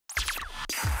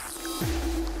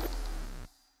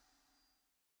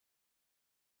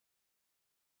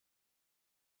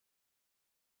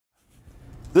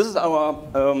This is our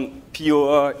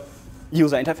pure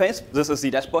user interface. This is the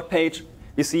dashboard page.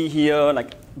 We see here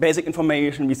like basic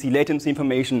information. We see latency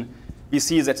information. We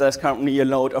see that there's currently a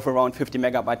load of around 50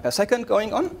 megabytes per second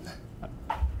going on.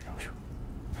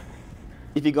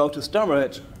 If we go to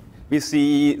storage, we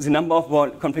see the number of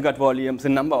configured volumes, the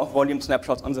number of volume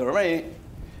snapshots on the array.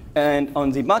 And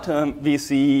on the bottom, we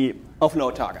see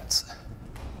offload targets.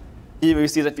 Here we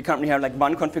see that we currently have like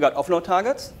 1 configured offload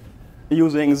targets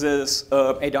using this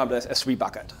AWS S3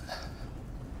 bucket.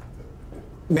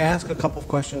 May I ask a couple of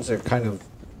questions? They're kind of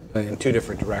in 2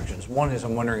 different directions. One is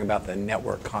I'm wondering about the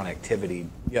network connectivity.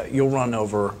 You'll run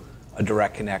over a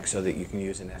direct connect so that you can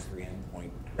use an S3 endpoint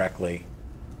directly.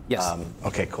 Yes.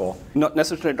 OK, cool. Not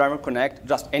necessarily direct connect,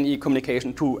 just any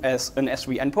communication to an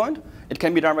S3 endpoint. It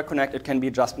can be direct connect. It can be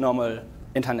just normal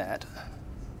internet.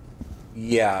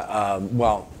 Yeah.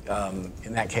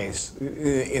 In that case,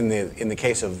 in the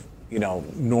case of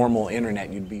normal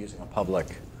internet, you'd be using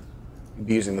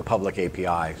the public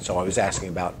API. So I was asking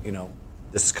about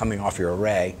this is coming off your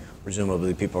array.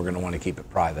 Presumably, people are going to want to keep it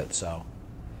private. So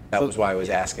that was why I was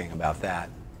asking about that.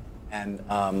 And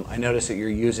I noticed that you're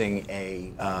using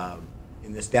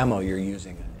in this demo, you're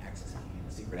using an access key,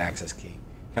 a secret access key.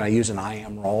 Can I use an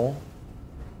IAM role?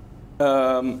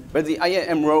 But the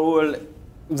IAM role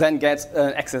then gets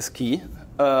an access key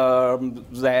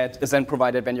that is then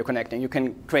provided when you're connecting. You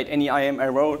can create any IAM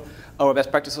role. Our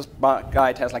best practices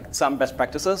guide has like some best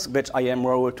practices which IAM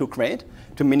role to create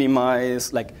to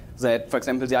minimize like that. For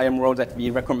example, the IAM role that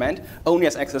we recommend only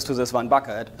has access to this one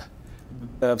bucket,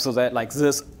 so that like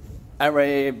this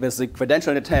array with the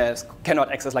credential it has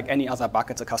cannot access like any other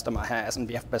bucket the customer has, and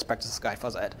we have best practices guide for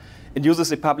that. It uses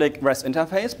the public REST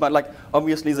interface, but like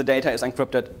obviously the data is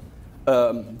encrypted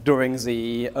during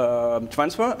the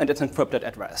transfer, and it's encrypted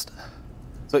at rest.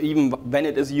 So even when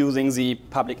it is using the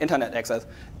public internet access,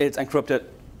 it's encrypted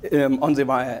on the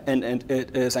wire, and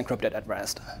it is encrypted at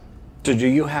rest. So do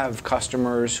you have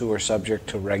customers who are subject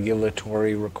to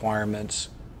regulatory requirements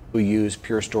who use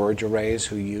pure storage arrays,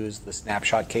 who use the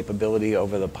snapshot capability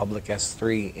over the public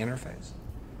S3 interface?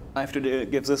 I have to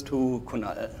give this to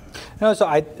Kunal. No, so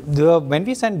when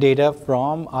we send data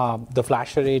from the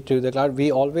FlashArray to the cloud, we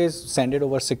always send it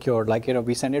over secured. Like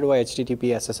we send it over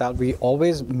HTTP SSL. We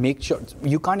always make sure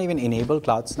you can't even enable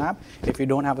CloudSnap if you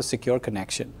don't have a secure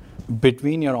connection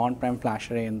between your on-prem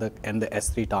FlashArray and the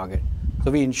S3 target. So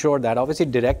we ensure that. Obviously,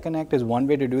 direct connect is one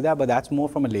way to do that, but that's more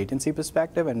from a latency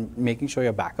perspective and making sure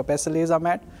your backup SLAs are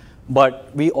met.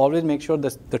 But we always make sure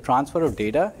the transfer of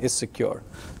data is secure.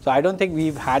 So I don't think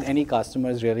we've had any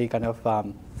customers really kind of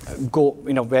go,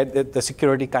 where the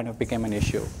security kind of became an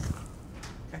issue.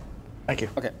 Okay. Thank you.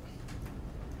 Okay.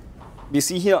 We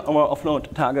see here our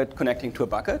offload target connecting to a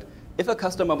bucket. If a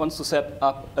customer wants to set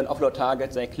up an offload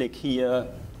target, they click here,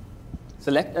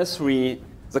 select S3.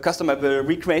 The customer will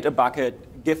recreate a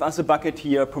bucket, give us a bucket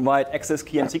here, provide access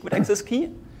key and secret access key.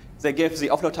 They give the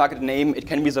offload target name. It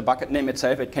can be the bucket name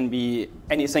itself. It can be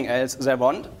anything else they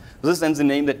want. This is then the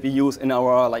name that we use in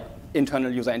our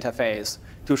internal user interface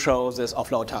to show this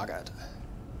offload target.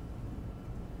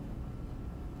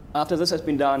 After this has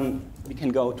been done, we can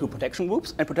go to protection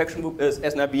groups. And protection group is,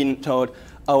 as Naveen told,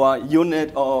 our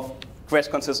unit of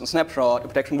crash-consistent snapshot. A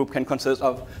protection group can consist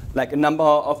of like a number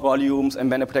of volumes, and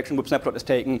when a protection group snapshot is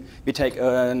taken, we take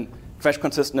a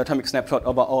crash-consistent atomic snapshot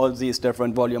over all these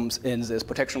different volumes in this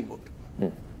protection group.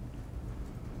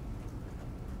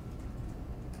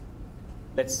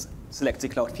 Let's select the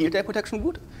cloud field day protection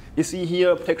group. You see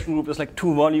here, protection group is like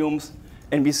 2 volumes,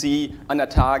 and we see under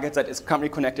target that is currently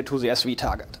connected to the S3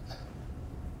 target.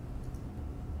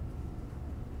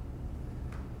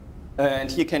 And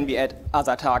here can we add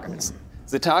other targets.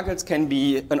 The targets can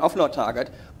be an offload target,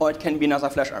 or it can be another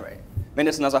FlashArray. When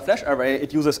it's another FlashArray,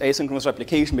 it uses asynchronous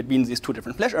replication between these 2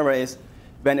 different FlashArrays.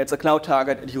 When it's a cloud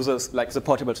target, it uses like the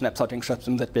portable snapshotting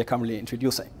system that we're currently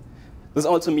introducing. This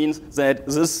also means that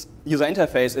this user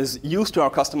interface is used to our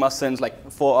customers since like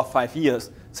 4 or 5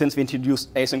 years since we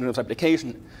introduced asynchronous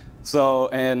replication. So,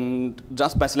 and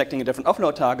just by selecting a different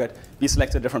offload target, we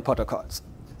select the different protocols.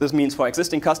 This means for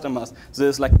existing customers, this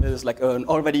is like an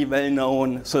already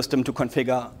well-known system to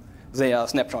configure their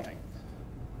snapshotting.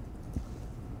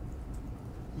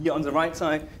 Here on the right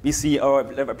side, we see our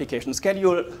replication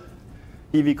schedule.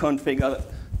 Here we configure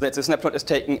that the snapshot is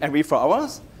taken every 4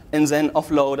 hours and then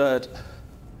offloaded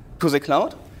to the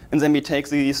cloud. And then we take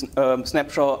these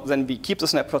snapshots, then we keep the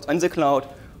snapshots in the cloud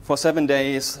for 7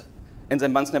 days, and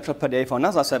then 1 snapshot per day for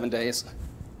another 7 days,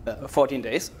 14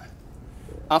 days.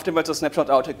 Afterwards, the snapshot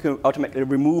automatically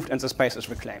removed and the space is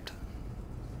reclaimed.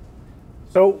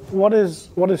 So what is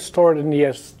stored in the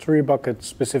S3 bucket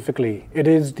specifically? It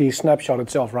is the snapshot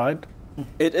itself, right?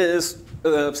 It is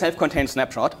a self-contained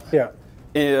snapshot. Yeah.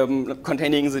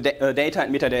 Containing the data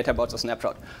and metadata about the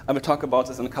snapshot. I will talk about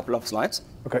this in a couple of slides.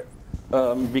 Okay.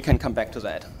 We can come back to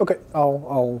that. Okay,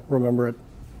 I'll remember it.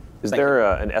 Is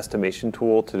there an estimation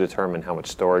tool to determine how much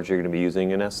storage you're going to be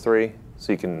using in S3,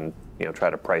 so you can try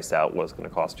to price out what it's going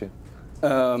to cost you?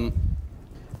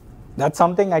 That's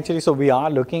something actually, so we are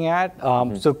looking at.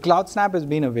 So CloudSnap has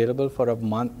been available for a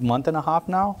month and a half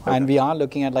now, and we are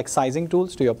looking at like sizing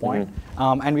tools, to your point.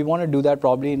 And we want to do that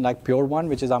probably in like Pure One,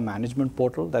 which is our management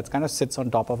portal that kind of sits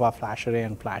on top of our FlashArray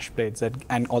and FlashBlades,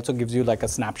 and also gives you like a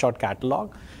snapshot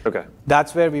catalog. Okay.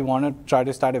 That's where we want to try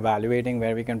to start evaluating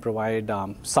where we can provide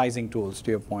sizing tools,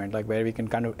 to your point, like where we can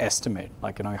kind of estimate,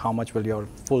 like how much will your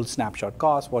full snapshot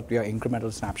cost, what your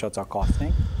incremental snapshots are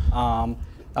costing.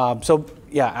 So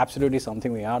yeah, absolutely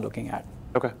something we are looking at.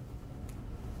 Okay.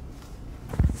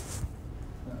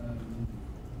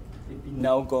 If we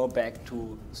now go back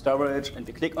to storage and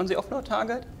we click on the offload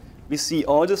target, we see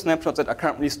all the snapshots that are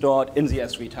currently stored in the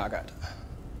S3 target.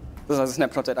 Those are the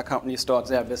snapshots that are currently stored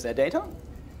there with their data.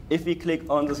 If we click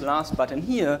on this last button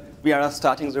here, we are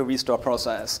starting the restore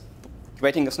process,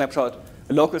 creating a snapshot,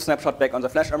 a local snapshot back on the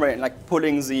FlashArray, and like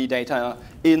pulling the data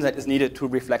in that is needed to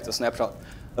reflect the snapshot.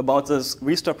 About this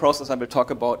restore process, I will talk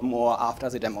about more after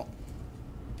the demo.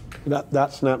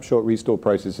 That snapshot restore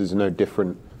process is no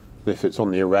different if it's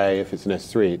on the array, if it's in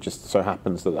S3. It just so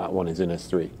happens that that one is in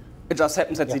S3. It just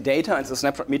happens that the data and the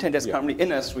snapshot metadata is currently in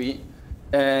S3,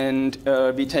 and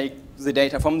we take the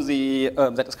data from the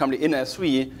that is currently in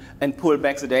S3 and pull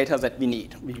back the data that we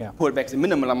need. We pull back the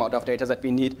minimal amount of data that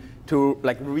we need to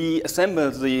like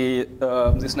reassemble the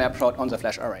snapshot on the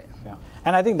FlashArray. Yeah.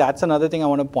 And I think that's another thing I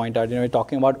want to point out. We're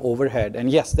talking about overhead,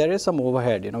 and yes, there is some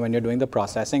overhead, when you're doing the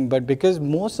processing. But because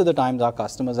most of the times our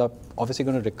customers are obviously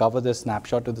going to recover this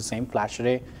snapshot to the same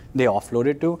FlashArray they offload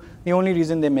it to, the only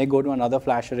reason they may go to another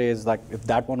FlashArray is like if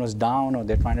that one was down, or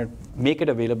they're trying to make it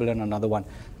available in another one.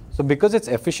 So because it's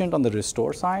efficient on the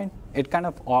restore side, it kind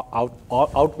of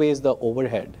outweighs the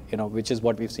overhead, which is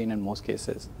what we've seen in most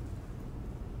cases.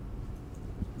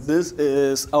 This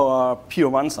is our Pure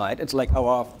One side. It's like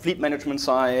our fleet management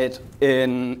side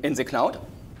in the cloud.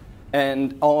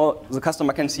 And the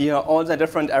customer can see here all the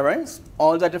different arrays,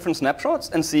 all the different snapshots,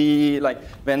 and see like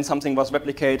when something was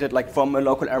replicated like from a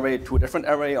local array to a different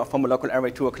array, or from a local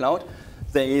array to a cloud.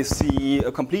 They see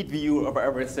a complete view of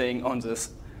everything on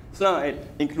this slide,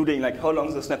 including like how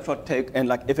long the snapshot took and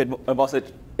like if it was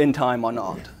in time or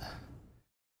not.